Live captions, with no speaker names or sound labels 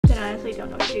honestly don't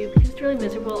know what to do because it's really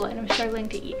miserable and I'm struggling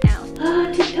to eat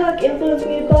now. TikTok influenced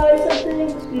me to buy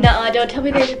something. Nuh-uh, don't tell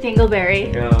me there's a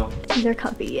dingleberry. No. They're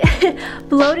comfy.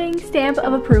 Bloating stamp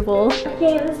of approval. I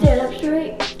can't even stand up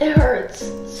straight. It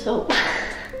hurts. So,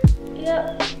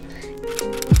 yep.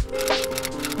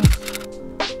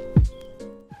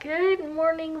 Good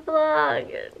morning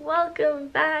vlog. Welcome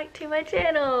back to my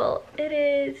channel. It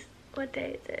is, what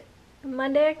day is it?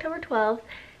 Monday, October 12th.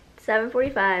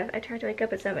 7:45. I tried to wake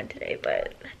up at 7 today,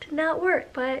 but that did not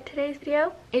work. But today's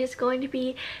video is going to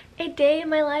be a day in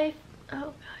my life.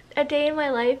 Oh god, a day in my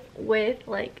life with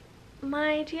like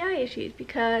my GI issues,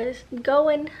 because I'm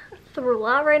going through a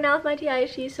lot right now with my GI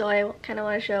issues, so I kind of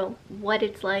want to show what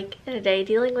it's like in a day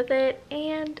dealing with it.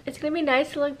 And it's gonna be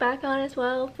nice to look back on as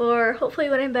well, for hopefully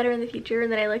when I'm better in the future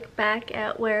and then I look back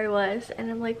at where I was and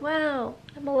I'm like, wow,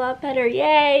 I'm a lot better,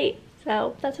 yay.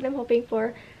 So that's what I'm hoping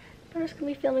for. I'm just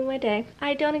gonna be filming my day.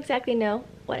 I don't exactly know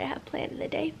what I have planned in the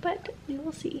day, but we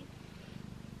will see.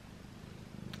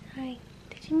 Hi.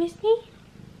 Did you miss me?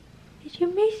 Did you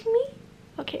miss me?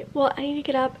 Okay, well, I need to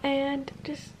get up and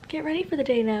just get ready for the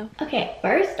day now. Okay,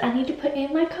 first I need to put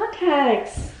in my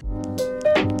contacts.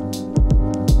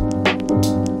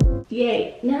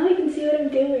 Yay, now I can see what I'm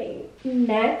doing.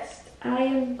 Next, I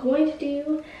am going to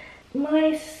do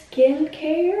my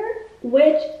skincare,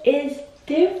 which is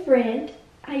different.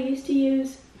 I used to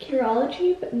use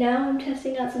Curology, but now I'm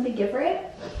testing out something different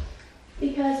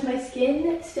because my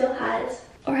skin still has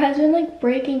been like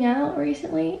breaking out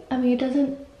recently. I mean, it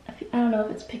doesn't, I don't know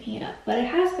if it's picking it up, but it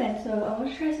has been, so I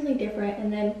want to try something different.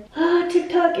 And then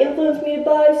TikTok influenced me to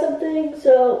buy something,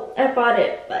 so I bought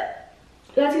it, but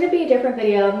that's gonna be a different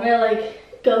video. I'm gonna like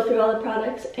go through all the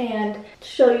products and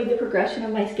show you the progression of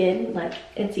my skin, like,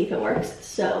 and see if it works.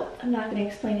 So I'm not gonna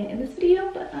explain it in this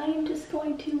video, but I am just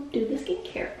going to do the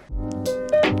skincare.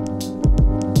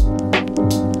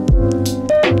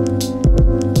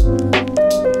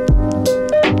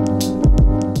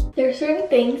 There are certain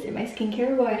things in my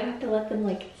skincare where I have to let them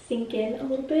like sink in a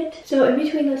little bit. So in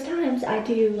between those times, I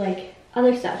do like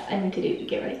other stuff I need to do to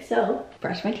get ready. So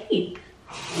brush my teeth.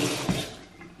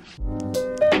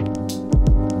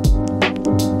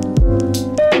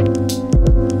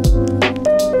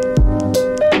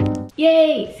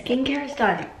 Yay, skincare is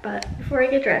done. But before I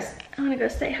get dressed, I want to go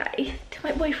say hi to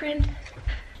my boyfriend.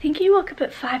 I think he woke up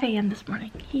at 5 a.m. this morning.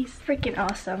 He's freaking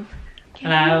awesome.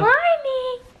 Hello. Good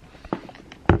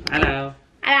morning. Hello.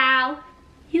 Hello.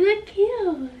 You look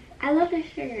cute. I love this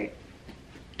shirt.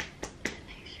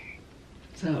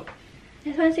 What's up? I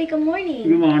just want to say good morning.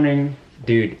 Good morning.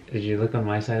 Dude, did you look on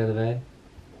my side of the bed?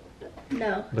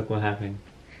 No. Look what happened.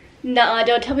 Nuh-uh,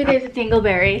 don't tell me there's a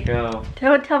dingleberry. Go.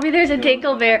 Don't tell me there's a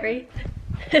dingleberry.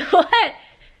 What?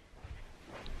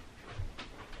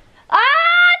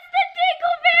 Ah, it's the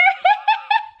dingleberry!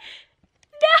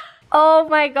 No! Oh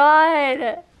my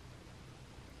god.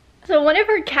 So one of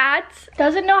her cats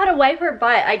doesn't know how to wipe her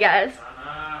butt, I guess.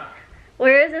 Sana.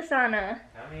 Where is Asana?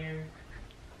 Come here.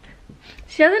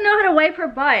 She doesn't know how to wipe her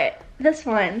butt. This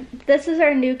one. This is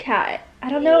our new cat. I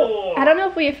don't know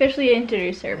if we officially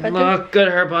introduced her, but look at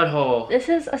her butthole. this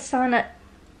is Asana.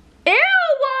 Ew!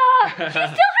 She still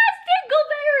has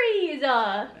dingleberries!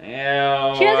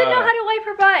 Ew. She doesn't know how to wipe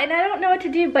her butt, and I don't know what to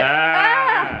do, but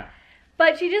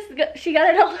but she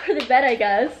got it all over the bed, I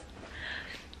guess.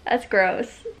 That's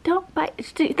gross. Don't bite.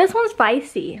 This one's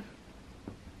spicy.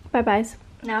 Bye-byes.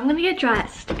 Now I'm gonna get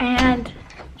dressed, and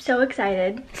I'm so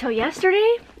excited. So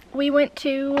yesterday, we went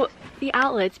to the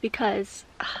outlets because,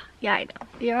 yeah, I know,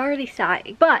 you're already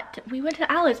sighing. But we went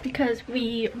to outlets because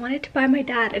we wanted to buy my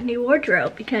dad a new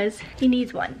wardrobe because he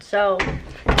needs one. So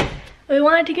we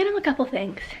wanted to get him a couple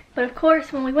things. But of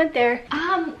course, when we went there,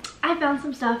 I found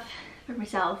some stuff for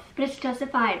myself. But it's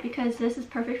justified because this is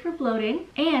perfect for bloating.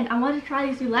 And I wanted to try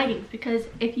these new leggings because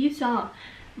if you saw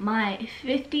my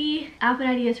 50 outfit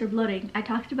ideas for bloating, I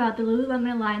talked about the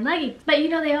Lululemon line leggings, but you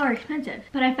know they are expensive.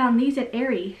 But I found these at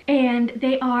Aerie, and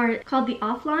they are called the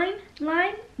Offline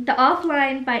line, the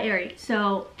Offline by Aerie.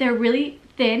 So they're really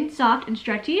thin, soft, and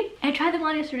stretchy. I tried them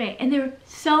on yesterday, and they were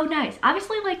so nice.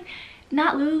 Obviously, like,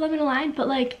 not Lululemon line, but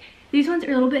like these ones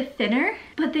are a little bit thinner,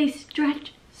 but they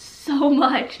stretch so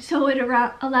much, so it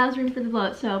allows room for the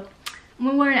bloat. So I'm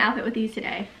gonna wear an outfit with these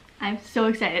today. I'm so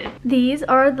excited. These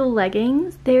are the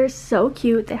leggings. They're so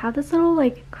cute. They have this little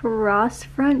like cross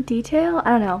front detail. I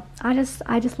don't know. I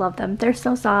just love them. They're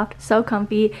so soft, so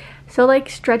comfy, so like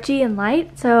stretchy and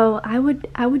light. So I would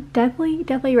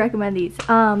definitely recommend these.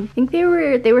 I think they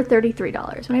were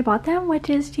 $33 when I bought them,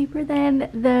 which is cheaper than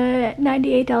the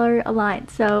 $98 Align.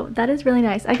 So that is really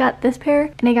nice. I got this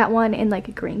pair and I got one in like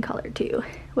a green color too,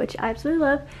 which I absolutely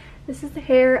love. This is the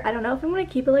hair. I don't know if I'm gonna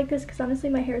keep it like this because honestly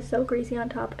my hair is so greasy on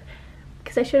top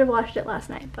because I should have washed it last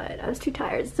night, but I was too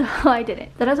tired, so I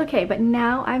didn't. That was okay, but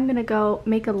now I'm gonna go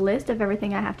make a list of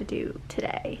everything I have to do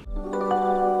today.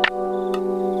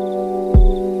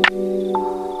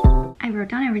 I wrote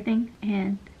down everything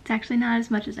and it's actually not as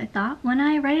much as I thought when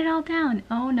I write it all down.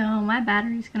 Oh no, my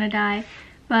battery's gonna die.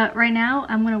 But right now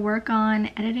I'm gonna work on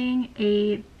editing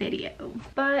a video.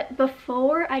 But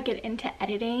before I get into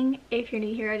editing, if you're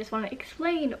new here, I just want to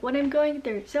explain what I'm going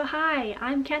through. So hi,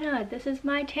 I'm Kenna, this is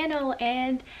my channel,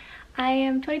 and I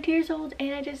am 22 years old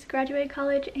and I just graduated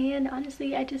college, and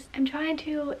honestly I'm trying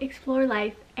to explore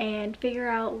life and figure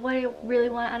out what I really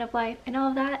want out of life and all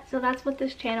of that. So that's what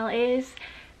this channel is.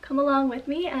 Come along with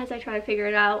me as I try to figure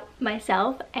it out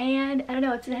myself, and I don't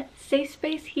know, it's a safe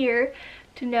space here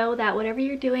to know that whatever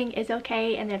you're doing is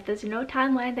okay, and if there's no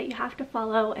timeline that you have to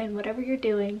follow, and whatever you're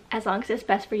doing, as long as it's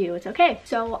best for you, it's okay.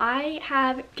 So I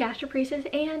have gastroparesis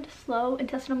and slow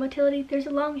intestinal motility. There's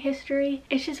a long history.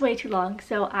 It's just way too long.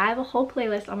 So I have a whole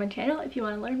playlist on my channel if you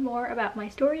want to learn more about my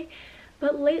story.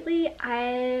 But lately,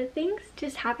 things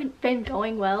just haven't been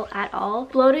going well at all.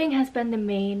 Bloating has been the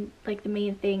main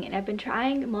thing, and I've been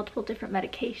trying multiple different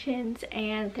medications,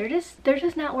 and they're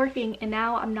just not working. And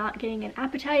now I'm not getting an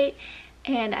appetite,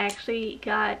 and I actually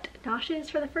got nauseous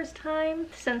for the first time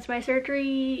since my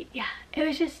surgery. Yeah, it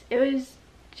was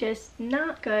just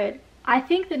not good. I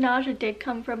think the nausea did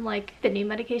come from like the new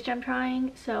medication I'm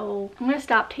trying, so I'm gonna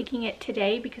stop taking it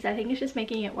today because I think it's just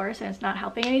making it worse and it's not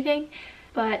helping anything.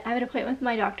 But I have an appointment with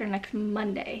my doctor next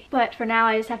Monday. But for now,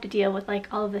 I just have to deal with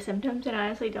like all of the symptoms, and I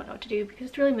honestly don't know what to do because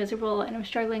it's really miserable and I'm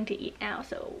struggling to eat now.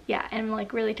 So yeah, and I'm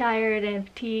like really tired and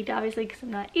fatigued obviously because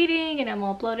I'm not eating and I'm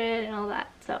all bloated and all that.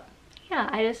 So yeah,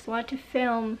 I just wanted to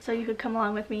film so you could come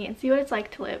along with me and see what it's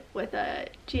like to live with a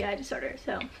GI disorder.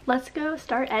 So let's go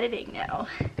start editing now.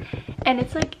 And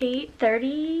it's like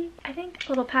 8:30, I think, a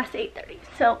little past 8:30.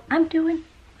 So I'm doing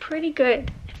pretty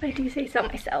good if I do say so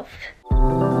myself.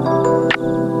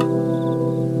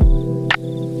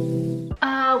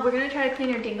 We're gonna try to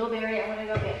clean her dingleberry. I'm gonna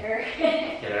go get her.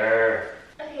 Get her.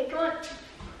 Okay, come on.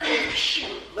 Oh,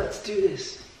 shoot, let's do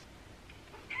this.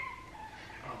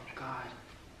 Oh God.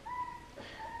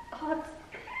 Oh,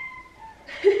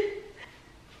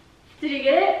 did you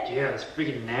get it? Yeah, it's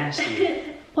freaking nasty.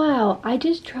 Wow, I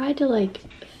just tried to like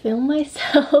film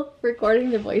myself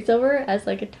recording the voiceover as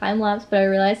like a time lapse, but I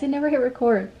realized I never hit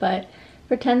record. But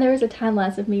pretend there was a time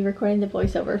lapse of me recording the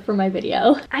voiceover for my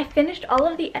video. I finished all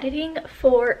of the editing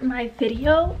for my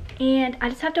video and I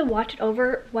just have to watch it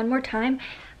over one more time.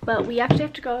 But we actually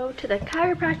have to go to the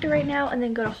chiropractor right now and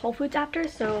then go to Whole Foods after.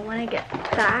 So when I get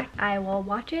back, I will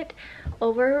watch it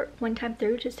over one time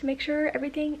through just to make sure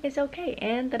everything is okay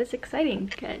and that it's exciting,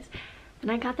 because then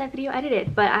I got that video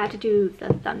edited. But I have to do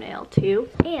the thumbnail too.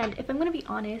 And if I'm gonna be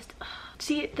honest,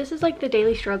 see, this is like the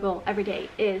daily struggle every day,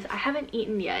 is I haven't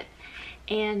eaten yet.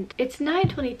 And it's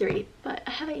 9:23, but I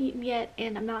haven't eaten yet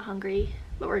and I'm not hungry.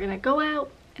 But we're gonna go out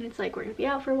and it's like we're gonna be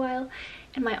out for a while.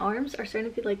 And my arms are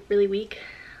starting to feel like really weak,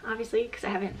 obviously, because I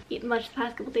haven't eaten much the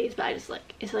past couple days. But I just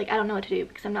like, it's like I don't know what to do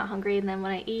because I'm not hungry. And then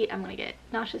when I eat, I'm gonna get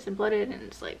nauseous and bloated, and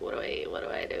it's like, what do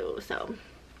I do? So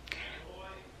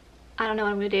I don't know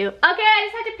what I'm gonna do. Okay, I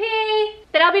just have to pee.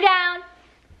 Then I'll be down.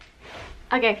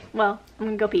 Okay, well, I'm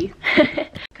gonna go pee.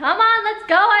 Come on, let's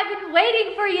go. I've been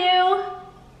waiting for you.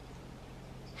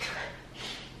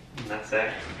 That's it.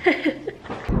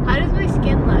 How does my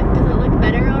skin look? Does it look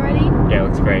better already? Yeah, it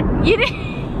looks great. You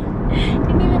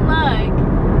didn't even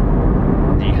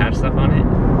look. Do you have stuff on it?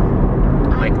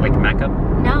 Like makeup?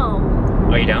 No.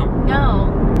 Oh, you don't?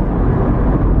 No.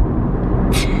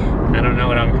 I don't know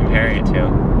what I'm comparing it to.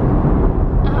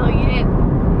 Oh, you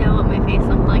didn't know what my face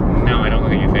looked like? No, I don't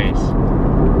look at your face.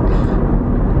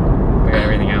 Look at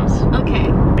everything else. Okay.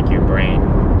 Like your brain.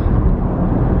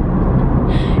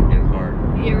 And heart.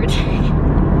 You're ridiculous.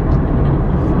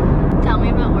 Tell me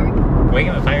about work. Waking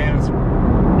up at 5 a.m. is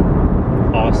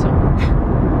awesome.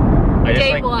 I just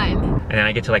Day one. And then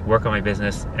I get to like work on my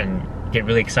business and get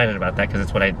really excited about that because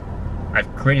it's what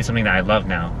I've created something that I love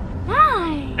now.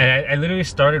 Hi. And I literally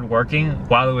started working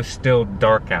while it was still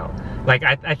dark out. Like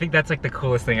I think that's like the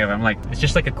coolest thing ever. I'm like, it's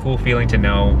just like a cool feeling to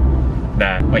know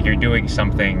that like you're doing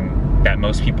something that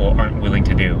most people aren't willing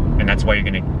to do, and that's why you're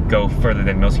gonna go further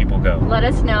than most people go. Let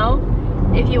us know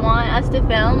if you want us to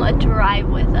film a drive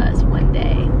with us one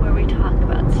day where we talk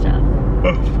about stuff.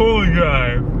 A full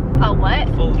drive. A what?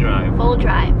 Full drive. Full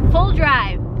drive. Full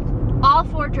drive. All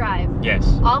four drive. Yes.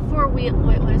 All four wheel.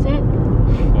 Wait, what is it?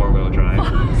 4-wheel drive.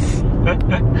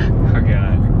 Oh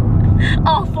God.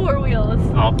 All four wheels.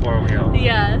 All 4 wheels.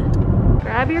 Yeah.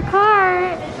 Grab your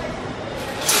cart.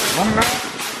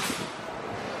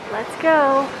 let's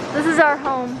go. This is our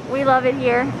home. We love it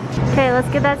here. Okay, let's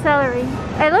get that celery.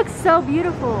 It looks so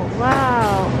beautiful.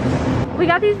 Wow. We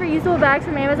got these reusable bags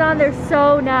from Amazon. They're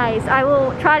so nice. I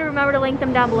will try to remember to link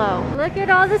them down below. Look at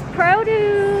all this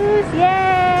produce.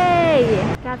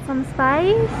 Yay! Got some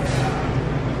spice.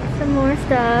 Some more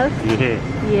stuff.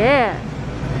 Yeah.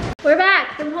 We're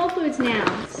back from Whole Foods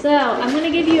now. So I'm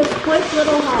gonna give you a quick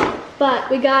little haul. But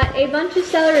we got a bunch of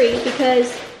celery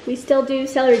because we still do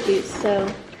celery juice. So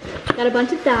got a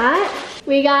bunch of that.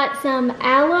 We got some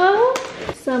aloe,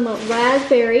 some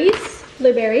raspberries,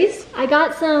 blueberries. I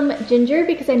got some ginger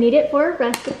because I need it for a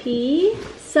recipe.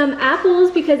 Some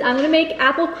apples because I'm gonna make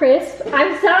apple crisp.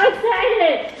 I'm so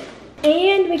excited!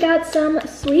 And we got some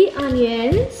sweet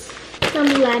onions, some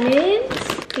lemons,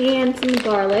 and some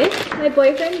garlic. My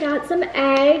boyfriend got some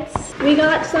eggs. We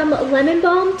got some lemon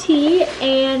balm tea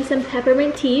and some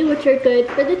peppermint tea, which are good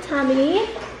for the tummy.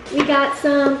 We got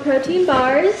some protein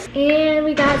bars, and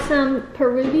we got some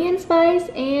Peruvian spice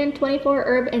and 24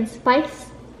 herb and spice.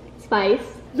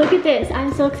 Look at this,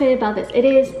 I'm so excited about this. It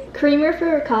is creamer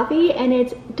for coffee and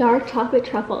it's dark chocolate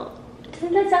truffle.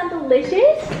 Doesn't that sound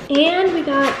delicious? And we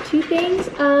got 2 things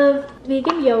of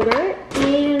vegan yogurt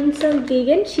and some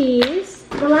vegan cheese.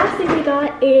 The last thing we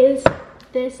got is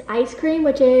this ice cream,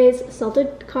 which is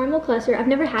salted caramel cluster. I've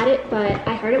never had it, but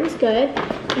I heard it was good.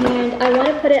 And I want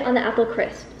to put it on the apple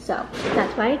crisp. So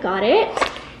that's why I got it.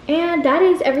 And that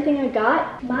is everything I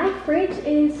got. My fridge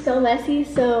is so messy,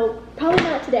 so probably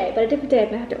not today, but a different day I'm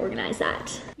gonna have to organize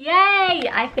that. Yay!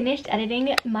 I finished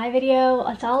editing my video.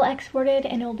 It's all exported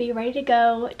and it'll be ready to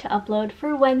go to upload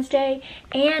for Wednesday.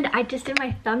 And I just did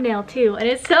my thumbnail too, and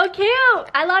it's so cute!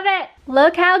 I love it!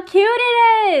 Look how cute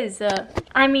it is!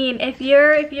 I mean, if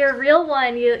you're a real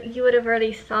one, you would have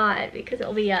already saw it because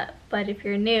it'll be up. But if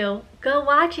you're new, go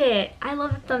watch it. I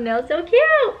love the thumbnail, it's so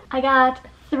cute! I got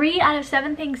 3 out of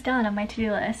 7 things done on my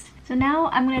to-do list. So now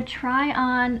I'm gonna try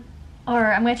on,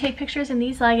 or I'm gonna take pictures in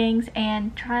these leggings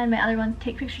and try on my other ones,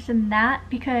 take pictures in that,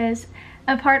 because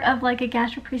I'm part of like a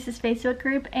Gastroparesis Facebook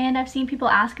group and I've seen people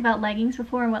ask about leggings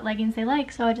before and what leggings they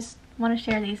like, so I just wanna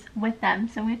share these with them.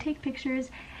 So I'm gonna take pictures,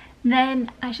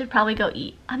 then I should probably go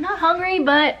eat. I'm not hungry,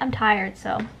 but I'm tired,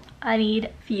 so I need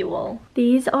fuel.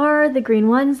 These are the green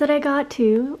ones that I got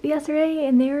too yesterday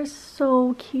and they're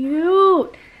so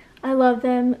cute. I love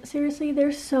them. Seriously,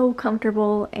 they're so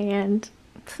comfortable and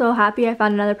so happy I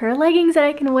found another pair of leggings that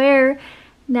I can wear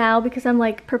now because I'm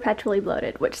like perpetually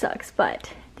bloated, which sucks,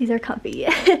 but these are comfy.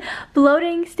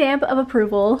 Bloating stamp of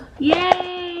approval.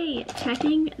 Yay!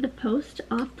 Checking the post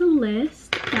off the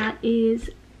list. That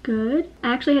is good.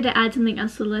 I actually had to add something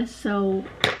else to the list, so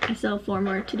I still have 4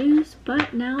 more to-dos,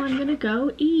 but now I'm gonna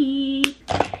go eat.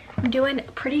 I'm doing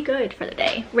pretty good for the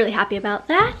day. Really happy about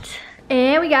that.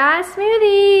 And we got a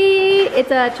smoothie.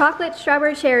 It's a chocolate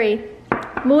strawberry cherry.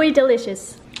 Muy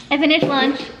delicious. I finished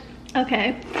lunch.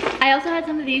 Okay. I also had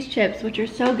some of these chips, which are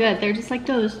so good. They're just like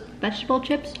those vegetable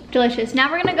chips. Delicious. Now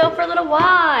we're gonna go for a little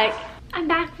walk. I'm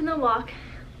back from the walk,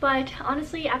 but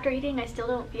honestly, after eating, I still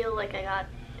don't feel like I got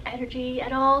energy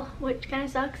at all, which kind of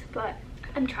sucks, but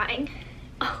I'm trying.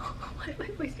 Oh, why did my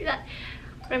voice do that?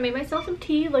 But I made myself some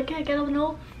tea. Look, I got a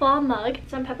little fall mug,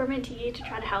 some peppermint tea to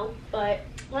try to help, but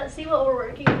let's see what we're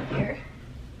working with here.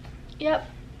 Yep,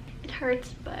 it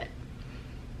hurts, but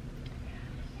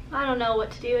I don't know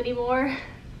what to do anymore.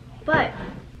 But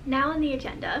now on the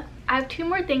agenda, I have 2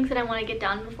 more things that I want to get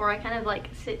done before I kind of like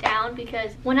sit down,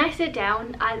 because when I sit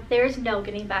down, there's no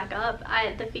getting back up.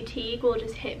 The fatigue will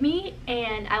just hit me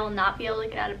and I will not be able to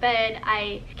get out of bed.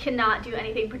 I cannot do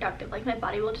anything productive. Like my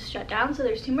body will just shut down. So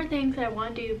there's 2 more things that I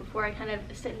want to do before I kind of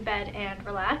sit in bed and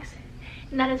relax.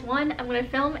 And that is, 1, I'm going to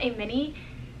film a mini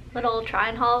little try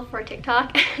and haul for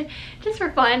TikTok just for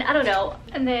fun. I don't know.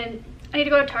 And then I need to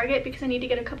go to Target because I need to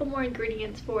get a couple more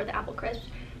ingredients for the apple crisp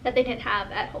that they didn't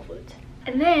have at Whole Foods.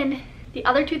 And then the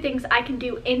other 2 things I can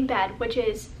do in bed, which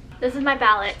is, this is my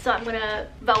ballot, so I'm gonna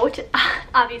vote,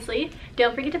 obviously.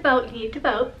 Don't forget to vote, you need to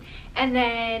vote. And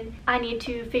then I need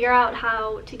to figure out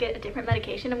how to get a different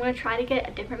medication. I'm gonna try to get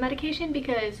a different medication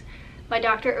because my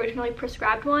doctor originally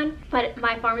prescribed one, but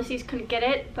my pharmacies couldn't get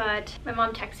it. But my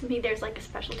mom texted me there's like a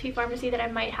specialty pharmacy that I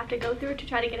might have to go through to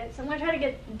try to get it. So I'm gonna try to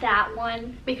get that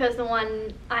one because the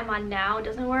one I'm on now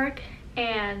doesn't work.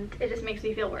 And it just makes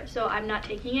me feel worse, so I'm not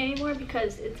taking it anymore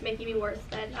because it's making me worse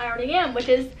than I already am, which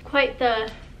is quite the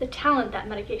talent that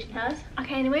medication has.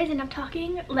 Okay, anyways, enough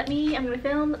talking. I'm gonna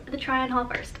film the try on haul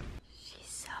first. She's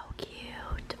so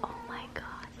cute. Oh my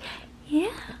god.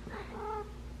 Yeah.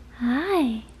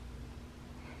 Hi.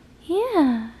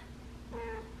 Yeah.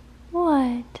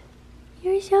 What?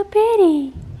 You're so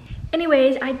pretty. Anyways,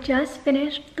 anyways, I just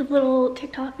finished the little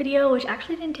TikTok video, which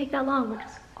actually didn't take that long, which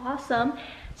is awesome.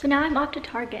 So now I'm off to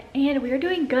Target, and we are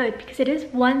doing good because it is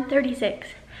 1:36.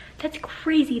 That's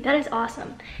crazy. That is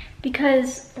awesome.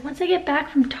 Because once I get back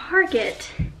from Target,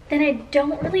 then I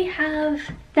don't really have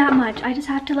that much. I just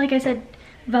have to, like I said,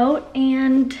 vote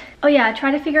and, oh yeah,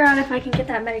 try to figure out if I can get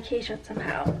that medication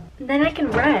somehow. Then I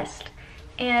can rest.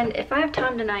 And if I have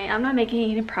time tonight, I'm not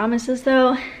making any promises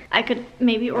though. I could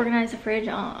maybe organize the fridge.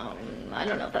 I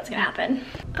don't know if that's gonna happen.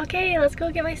 Okay, let's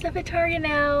go get my stuff at Target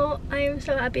now. I am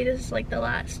so happy this is like the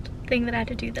last thing that I have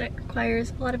to do that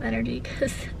requires a lot of energy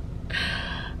because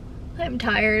I'm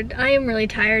tired. I am really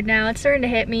tired now. It's starting to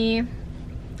hit me,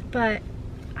 but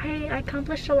I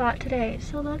accomplished a lot today,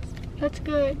 so that's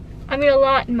good. I mean, a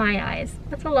lot in my eyes.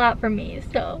 That's a lot for me,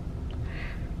 so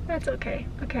that's okay.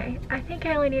 Okay, I think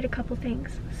I only need a couple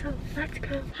things, so let's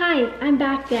go. Hi, I'm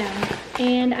back down,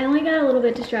 and I only got a little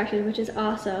bit distracted, which is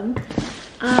awesome.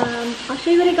 I'll show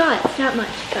you what I got. It's not much,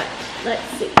 but let's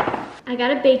see. I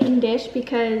got a baking dish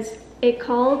because it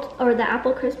called, or the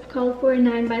apple crisp called for a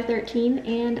 9x13,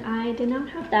 and I did not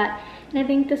have that. And I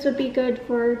think this would be good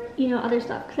for, you know, other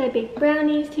stuff, because I bake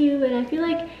brownies too, and I feel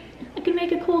like I could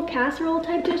make a cool casserole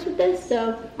type dish with this,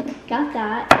 so got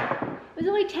that. It was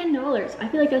only $10. I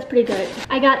feel like that's pretty good.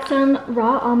 I got some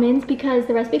raw almonds because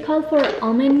the recipe called for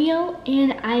almond meal,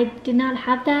 and I did not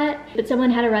have that, but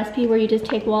someone had a recipe where you just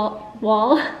take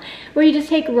where you just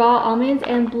take raw almonds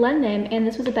and blend them, and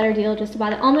this was a better deal just to buy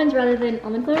the almonds rather than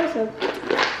almond flour, so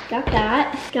got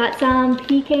that. Got some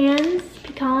pecans,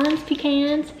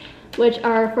 which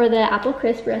are for the apple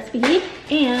crisp recipe,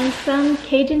 and some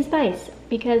Cajun spice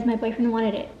because my boyfriend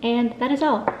wanted it, and that is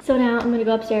all. So now I'm gonna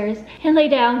go upstairs and lay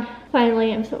down.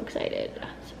 Finally, I'm so excited.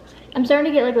 I'm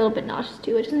starting to get like a little bit nauseous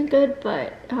too, which isn't good,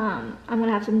 but I'm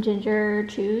gonna have some ginger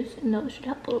chews, and those should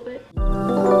help a little bit.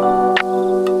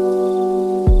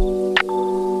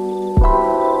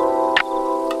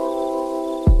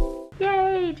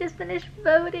 Yay, just finished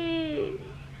voting.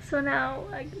 So now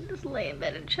I can just lay in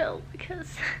bed and chill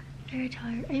because I'm very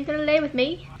tired. Are you gonna lay with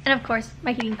me? And of course,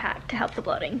 my heating pad to help the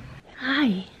bloating.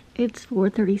 Hi, it's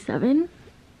 4:37.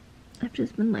 I've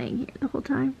just been laying here the whole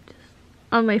time, just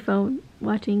on my phone,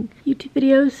 watching YouTube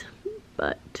videos,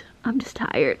 but I'm just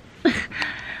tired.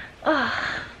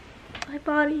 My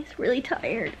body's really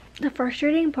tired. The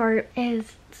frustrating part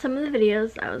is some of the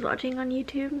videos I was watching on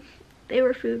YouTube, they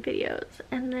were food videos,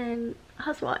 and then I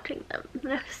was watching them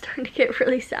and I was starting to get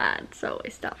really sad, so I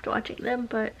stopped watching them.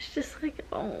 But it's just like,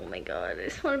 oh my god, I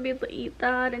just want to be able to eat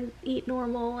that and eat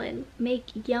normal and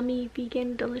make yummy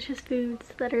vegan delicious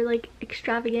foods that are like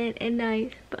extravagant and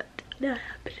nice, but not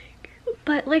happening.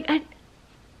 But like, I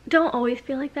don't always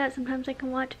feel like that. Sometimes I can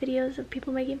watch videos of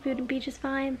people making food and be just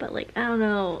fine, but like, I don't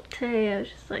know, today I was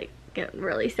just like getting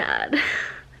really sad.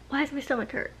 Why does my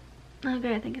stomach hurt?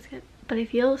 Okay, I think it's good. But I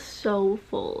feel so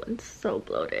full and so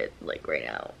bloated, like right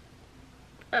now.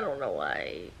 I don't know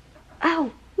why.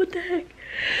 Ow! What the heck?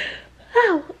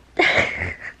 Ow!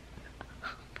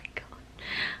 Oh my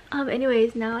god.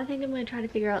 Anyways, now I think I'm gonna try to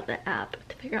figure out the app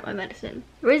to figure out my medicine.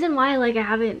 The reason why like I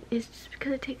haven't is just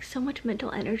because it takes so much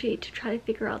mental energy to try to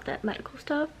figure out that medical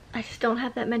stuff. I just don't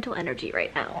have that mental energy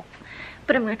right now.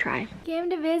 But I'm gonna try. Came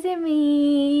to visit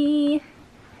me.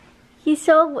 He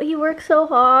works so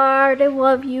hard. I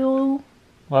love you.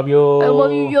 Love you. I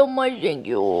love you so much, thank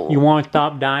you. You want to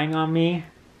stop dying on me?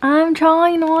 I'm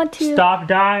trying not to. Stop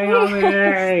dying on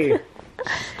me.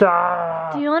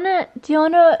 Stop. Do you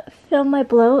wanna film my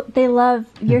bloat? They love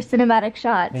your cinematic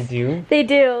shots. They do? They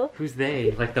do. Who's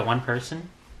they? Like the one person?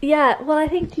 Yeah, well I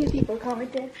think 2 people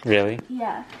commented. Really?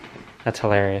 Yeah. That's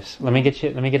hilarious. Let me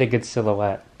get a good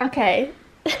silhouette. Okay.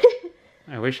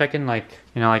 I wish I can like,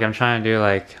 you know, like I'm trying to do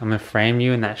like, I'm gonna frame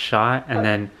you in that shot, and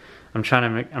then I'm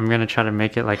gonna try to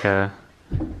make it like a,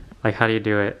 like how do you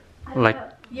do it? Like,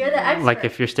 you're the expert. Like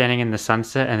if you're standing in the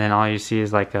sunset and then all you see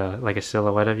is like a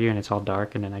silhouette of you and it's all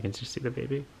dark, and then I can just see the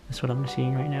baby. That's what I'm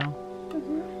seeing right now.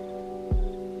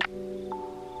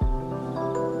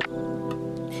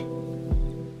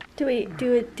 Do we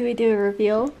do a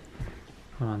reveal?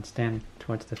 Hold on, stand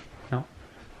towards the, no,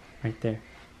 right there.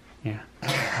 Yeah.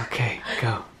 Okay,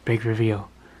 go. Big reveal.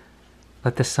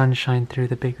 Let the sun shine through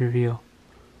the big reveal.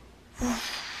 Look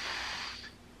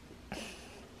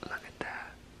at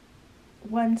that.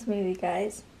 One smoothie,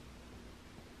 guys.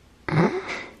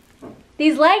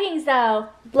 These leggings though,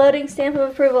 bloating stamp of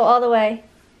approval all the way.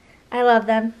 I love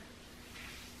them.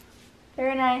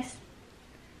 Very nice.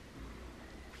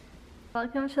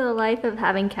 Welcome to the life of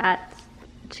having cats.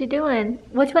 What's she doing?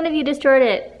 Which one of you destroyed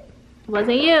it? It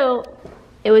wasn't you.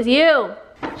 It was you.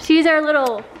 She's our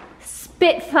little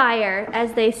Spitfire,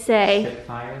 as they say.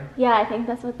 Spitfire? Yeah, I think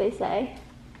that's what they say.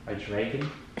 A dragon?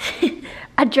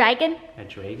 A dragon? A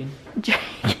dragon?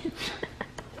 Dragon.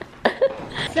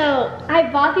 So I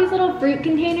bought these little fruit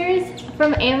containers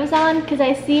from Amazon because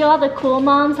I see all the cool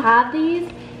moms have these,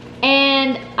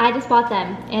 and I just bought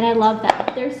them and I love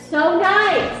them. They're so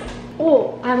nice.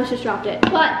 Oh, I almost just dropped it.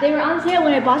 But they were on sale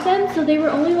when I bought them, so they were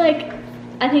only like,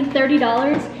 I think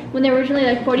 $30 when they were originally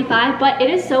like $45, but it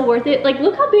is so worth it. Like,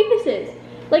 look how big this is.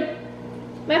 Like,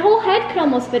 my whole head could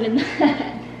almost fit in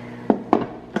that.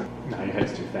 No, your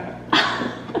head's too fat.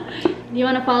 You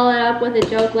want to follow it up with a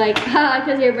joke like, ha,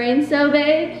 because your brain's so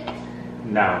big?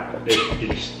 No,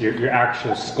 your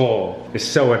actual skull is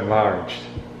so enlarged.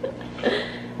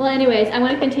 Well, anyways, I'm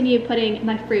going to continue putting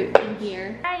my fruit in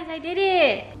here. Guys, I did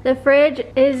it! The fridge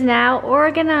is now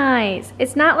organized.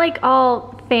 It's not like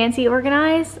all fancy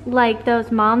organized like those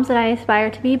moms that I aspire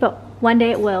to be, but one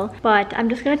day it will. But I'm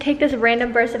just going to take this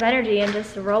random burst of energy and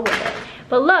just roll with it.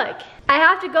 But look, I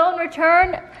have to go and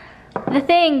return the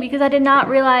thing because I did not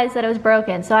realize that it was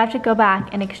broken, so I have to go back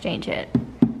and exchange it.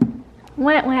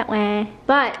 Wah, wah, wah.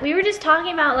 But we were just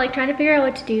talking about like trying to figure out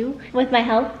what to do with my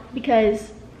health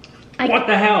because what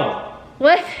the hell?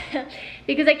 What?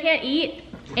 Because I can't eat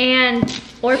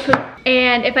or poop,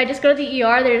 and if I just go to the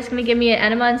ER, they're just gonna give me an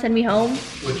enema and send me home.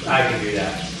 Which I can do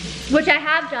that. Which I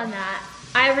have done that.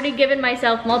 I've already given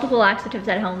myself multiple laxatives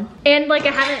at home, and like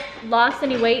I haven't lost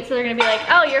any weight, so they're gonna be like,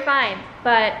 oh, you're fine.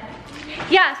 But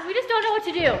yeah, so we just don't know what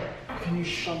to do. Can you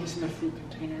shove this in the fruit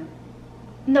container?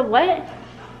 In the what?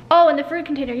 Oh, in the fruit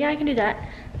container. Yeah, I can do that.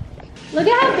 Look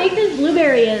at how big this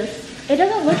blueberry is. It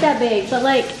doesn't look that big, but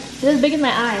like, it's as big as my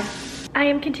eye. I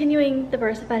am continuing the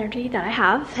burst of energy that I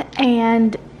have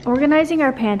and organizing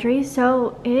our pantry.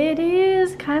 So it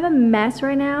is kind of a mess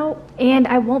right now, and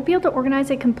I won't be able to organize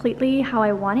it completely how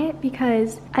I want it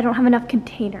because I don't have enough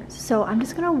containers. So I'm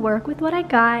just gonna work with what I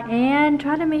got and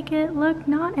try to make it look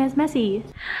not as messy.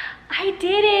 I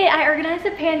did it! I organized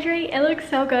the pantry. It looks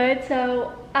so good.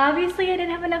 So obviously I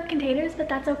didn't have enough containers, but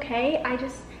that's okay. I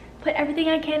just put everything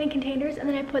I can in containers, and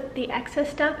then I put the excess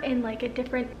stuff in like a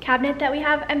different cabinet that we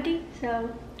have empty. So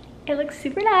it looks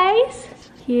super nice.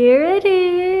 Here it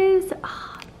is.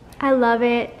 Oh, I love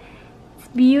it. It's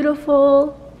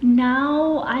beautiful.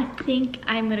 Now I think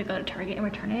I'm gonna go to Target and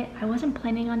return it. I wasn't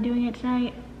planning on doing it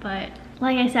tonight, but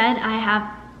like I said, I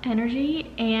have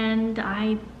energy and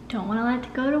I don't want to let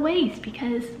it go to waste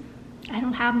because I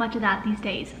don't have much of that these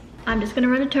days. I'm just gonna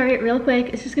run to Target real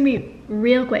quick. It's just gonna be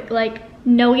real quick, like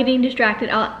no getting distracted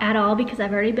at all because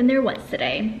I've already been there once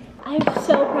today. I'm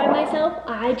so proud of myself.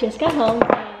 I just got home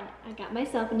and I got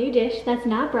myself a new dish that's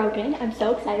not broken. I'm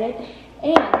so excited.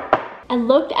 And I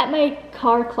looked at my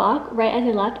car clock right as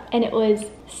I left and it was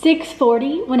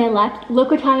 6:40 when I left. Look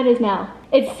what time it is now.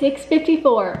 It's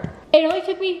 6:54. It only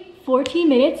took me 14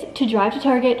 minutes to drive to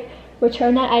Target,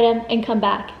 return that item, and come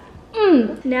back.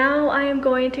 Now I am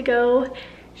going to go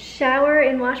shower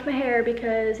and wash my hair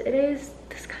because it is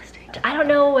disgusting. I don't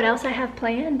know what else I have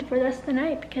planned for the rest of the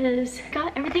night because I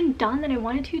got everything done that I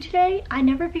wanted to today. I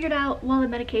never figured out, well, the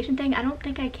medication thing, I don't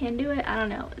think I can do it. I don't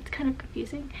know, it's kind of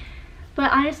confusing.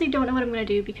 But I honestly don't know what I'm gonna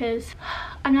do because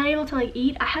I'm not able to like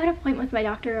eat. I have an appointment with my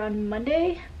doctor on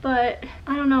Monday, but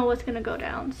I don't know what's gonna go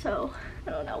down, so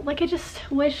I don't know. Like I just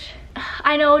wish,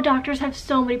 I know doctors have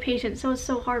so many patients, so it's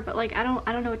so hard, but like I don't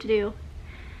know what to do.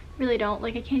 Really don't.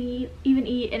 Like I can't even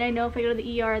eat, and I know if I go to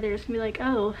the ER they're just gonna be like,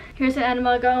 oh, here's an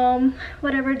enema, go home,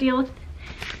 whatever, deal with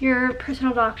your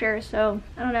personal doctor. So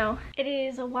I don't know. It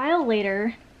is a while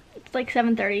later. It's like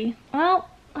 7:30. Well,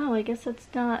 oh, I guess that's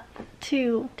not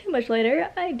too much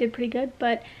later. I did pretty good,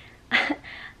 but I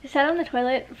sat on the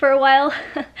toilet for a while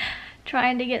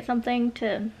trying to get something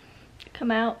to come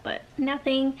out, but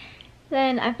nothing.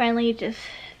 Then I finally just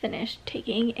finished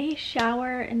taking a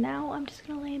shower and now I'm just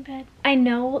gonna lay in bed. I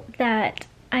know that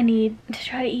I need to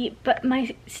try to eat, but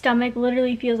my stomach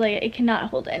literally feels like it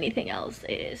cannot hold anything else.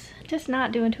 It is just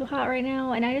not doing too hot right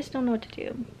now and I just don't know what to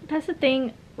do. That's the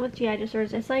thing with GI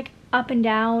disorders. It's like up and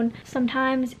down.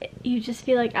 Sometimes you just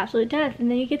feel like absolute death and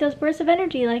then you get those bursts of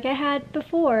energy like I had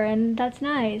before and that's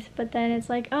nice, but then it's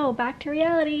like, oh, back to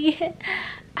reality.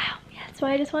 Ow. So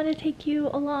I just wanted to take you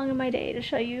along in my day to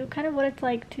show you kind of what it's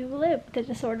like to live with the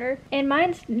disorder. And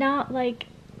mine's not like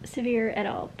severe at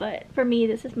all, but for me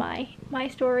this is my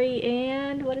story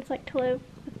and what it's like to live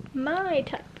with my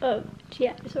type of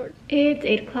GI disorder. It's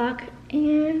 8 o'clock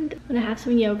and I'm gonna have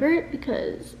some yogurt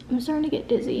because I'm starting to get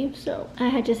dizzy, so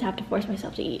I just have to force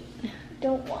myself to eat.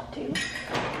 Don't want to.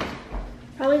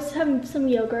 Probably just have some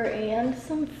yogurt and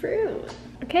some fruit.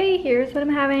 Okay, here's what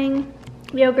I'm having.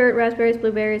 yogurt, raspberries,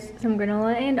 blueberries, some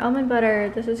granola, and almond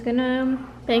butter. This is gonna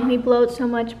make me bloat so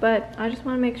much, but I just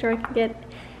want to make sure I can get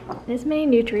as many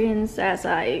nutrients as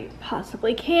I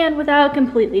possibly can without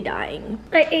completely dying.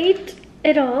 I ate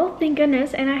it all, thank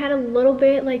goodness, and I had a little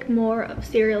bit like more of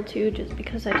cereal too, just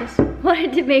because I just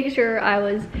wanted to make sure I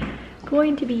was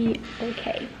going to be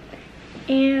okay.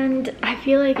 And I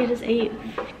feel like I just ate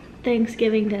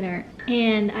Thanksgiving dinner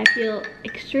and I feel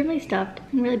extremely stuffed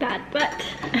and really bad, but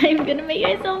I'm gonna make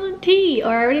myself some tea, or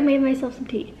I already made myself some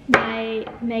tea. My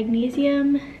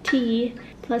magnesium tea,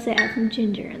 plus I add some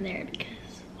ginger in there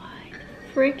because why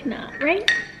the frick not,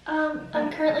 right?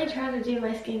 I'm currently trying to do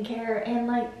my skincare and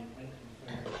like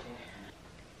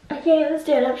I can't even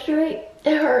stand up straight.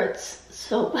 It hurts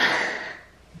so bad.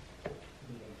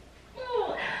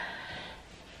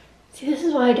 See, this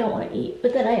is why I don't want to eat,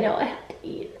 but then I know I have to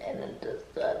eat, and then just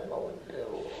I don't know what to do.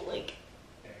 Like,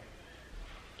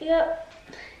 yep.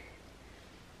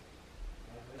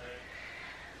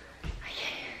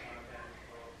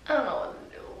 I don't know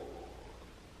what to do.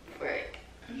 Frick.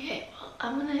 Okay, well,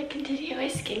 I'm gonna continue my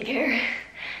skincare.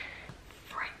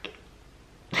 Frick.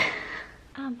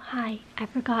 Hi, I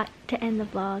forgot to end the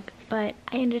vlog, but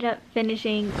I ended up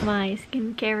finishing my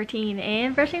skincare routine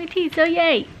and brushing my teeth, so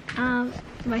yay!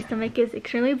 My stomach is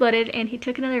extremely bloated, and he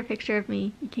took another picture of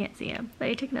me. You can't see him, but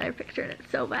he took another picture and it's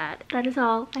so bad. That is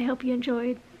all. I hope you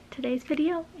enjoyed today's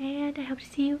video, and I hope to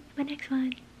see you in my next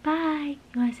one. Bye!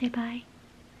 You wanna say bye?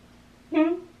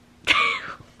 No.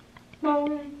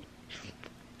 Bye.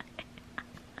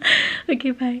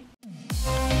 Okay, bye.